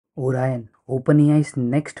Orion, OpenAI's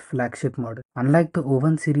next flagship model. Unlike the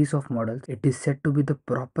O1 series of models, it is said to be the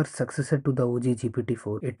proper successor to the OG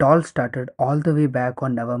GPT-4. It all started all the way back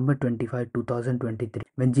on November 25, 2023,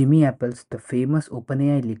 when Jimmy Apples, the famous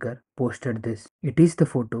OpenAI leaker, posted this. It is the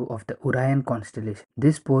photo of the Orion constellation.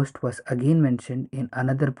 This post was again mentioned in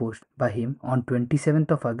another post by him on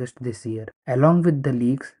 27th of August this year. Along with the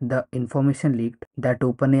leaks, the information leaked that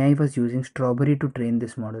OpenAI was using Strawberry to train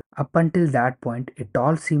this model. Up until that point, it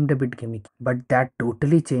all seemed a bit gimmicky, but that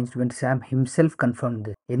totally changed when Sam himself confirmed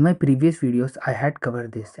this. In my previous videos, I had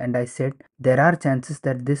covered this and I said there are chances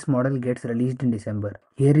that this model gets released in December.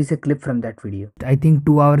 Here is a clip from that video. I think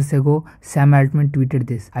 2 hours ago, Sam Altman tweeted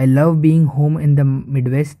this. I love being home in the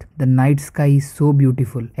Midwest. The night sky is so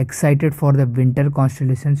beautiful. Excited for the winter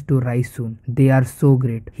constellations to rise soon. They are so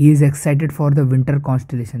great. He is excited for the winter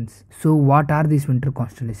constellations. So what are these winter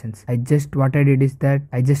constellations? What I did is that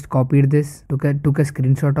I just copied this, took a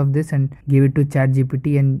screenshot of this and gave it to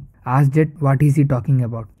ChatGPT and asked it what is he talking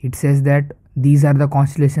about. It says that these are the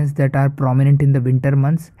constellations that are prominent in the winter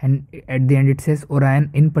months, and at the end it says Orion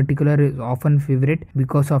in particular is often favorite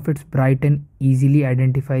because of its bright and easily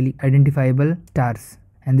identifiable stars.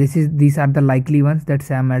 And these are the likely ones that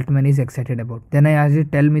Sam Altman is excited about. Then I asked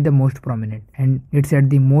it, tell me the most prominent, and it said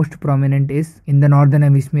the most prominent is in the northern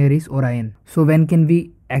hemisphere is Orion. So when can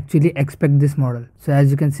we actually expect this model? So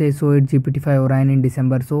as you can say, so it's GPT-5 Orion in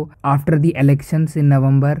December. So after the elections in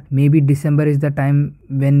November, maybe December is the time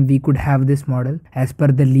when we could have this model as per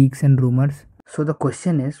the leaks and rumors. So the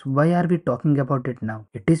question is, why are we talking about it now?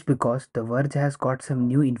 It is because The Verge has got some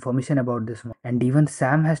new information about this one, and even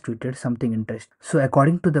Sam has tweeted something interesting. So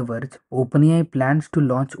according to The Verge, OpenAI plans to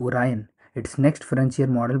launch Orion, its next frontier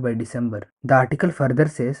model, by December. The article further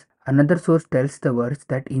says, another source tells The Verge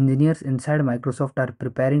that engineers inside Microsoft are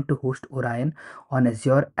preparing to host Orion on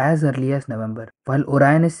Azure as early as November. While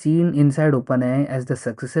Orion is seen inside OpenAI as the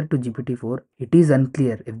successor to GPT-4, it is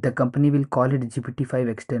unclear if the company will call it GPT-5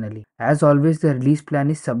 externally. As always, the release plan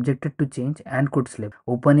is subjected to change and could slip.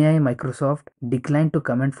 OpenAI and Microsoft declined to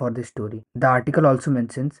comment for this story. The article also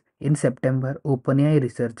mentions, in September, OpenAI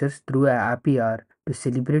researchers threw a happy hour to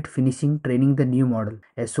celebrate finishing training the new model.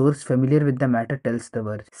 A source familiar with the matter tells The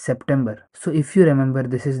Verge. September. So if you remember,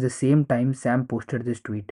 this is the same time Sam posted this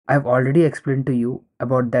tweet. I've already explained to you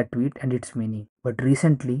about that tweet and its meaning. But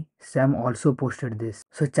recently, Sam also posted this.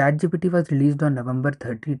 So ChatGPT was released on November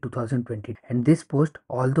 30, 2020. And this post,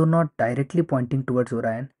 although not directly pointing towards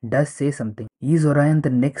Orion, does say something. Is Orion the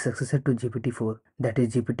next successor to GPT-4, that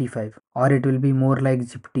is GPT-5? Or it will be more like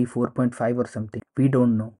GPT 4.5 or something? We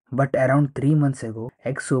don't know. But around 3 months ago,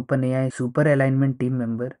 ex-OpenAI super alignment team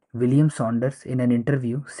member William Saunders in an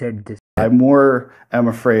interview said this. I more am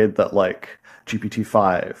afraid that like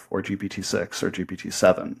GPT-5 or GPT-6 or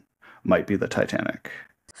GPT-7 might be the Titanic.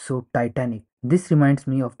 So Titanic. This reminds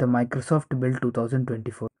me of the Microsoft Build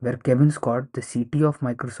 2024, where Kevin Scott, the CTO of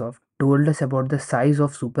Microsoft, told us about the size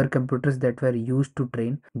of supercomputers that were used to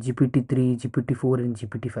train GPT-3, GPT-4 and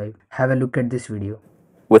GPT-5. Have a look at this video.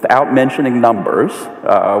 Without mentioning numbers,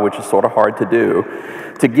 which is sort of hard to do,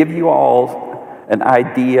 to give you all an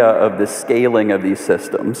idea of the scaling of these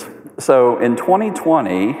systems. So in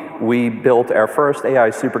 2020, we built our first AI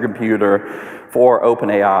supercomputer for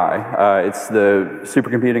OpenAI. It's the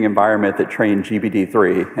supercomputing environment that trained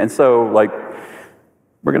GPT-3. And so, like,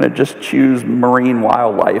 we're going to just choose marine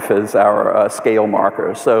wildlife as our scale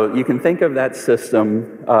marker. So you can think of that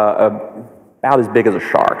system about as big as a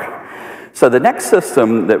shark. So the next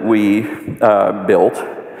system that we built,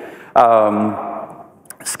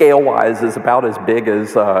 scale-wise, is about as big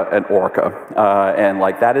as an orca. And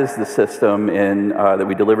like that is the system that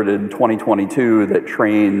we delivered in 2022 that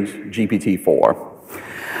trained GPT-4.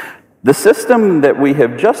 The system that we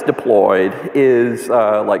have just deployed is,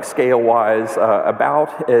 like scale-wise,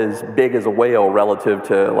 about as big as a whale relative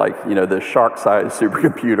to, like, you know, the shark-sized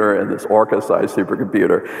supercomputer and this orca-sized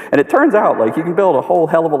supercomputer. And it turns out, like, you can build a whole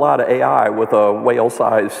hell of a lot of AI with a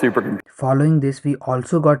whale-sized supercomputer. Following this, we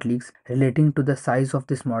also got leaks relating to the size of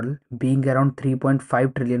this model being around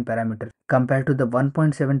 3.5 trillion parameters compared to the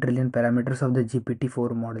 1.7 trillion parameters of the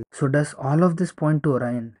GPT-4 model. So does all of this point to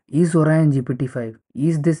Orion? Is Orion GPT-5?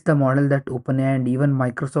 Is this the model that OpenAI and even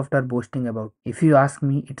Microsoft are boasting about? If you ask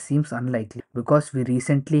me, it seems unlikely because we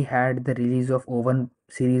recently had the release of O1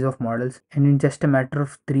 series of models, and in just a matter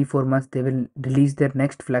of 3-4 months they will release their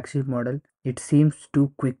next flagship model. It seems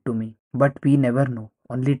too quick to me, but we never know.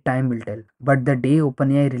 Only time will tell. But the day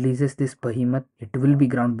OpenAI releases this behemoth, it will be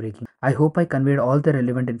groundbreaking. I hope I conveyed all the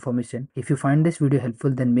relevant information. If you find this video helpful,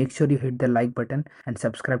 then make sure you hit the like button and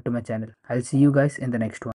subscribe to my channel. I'll see you guys in the next one.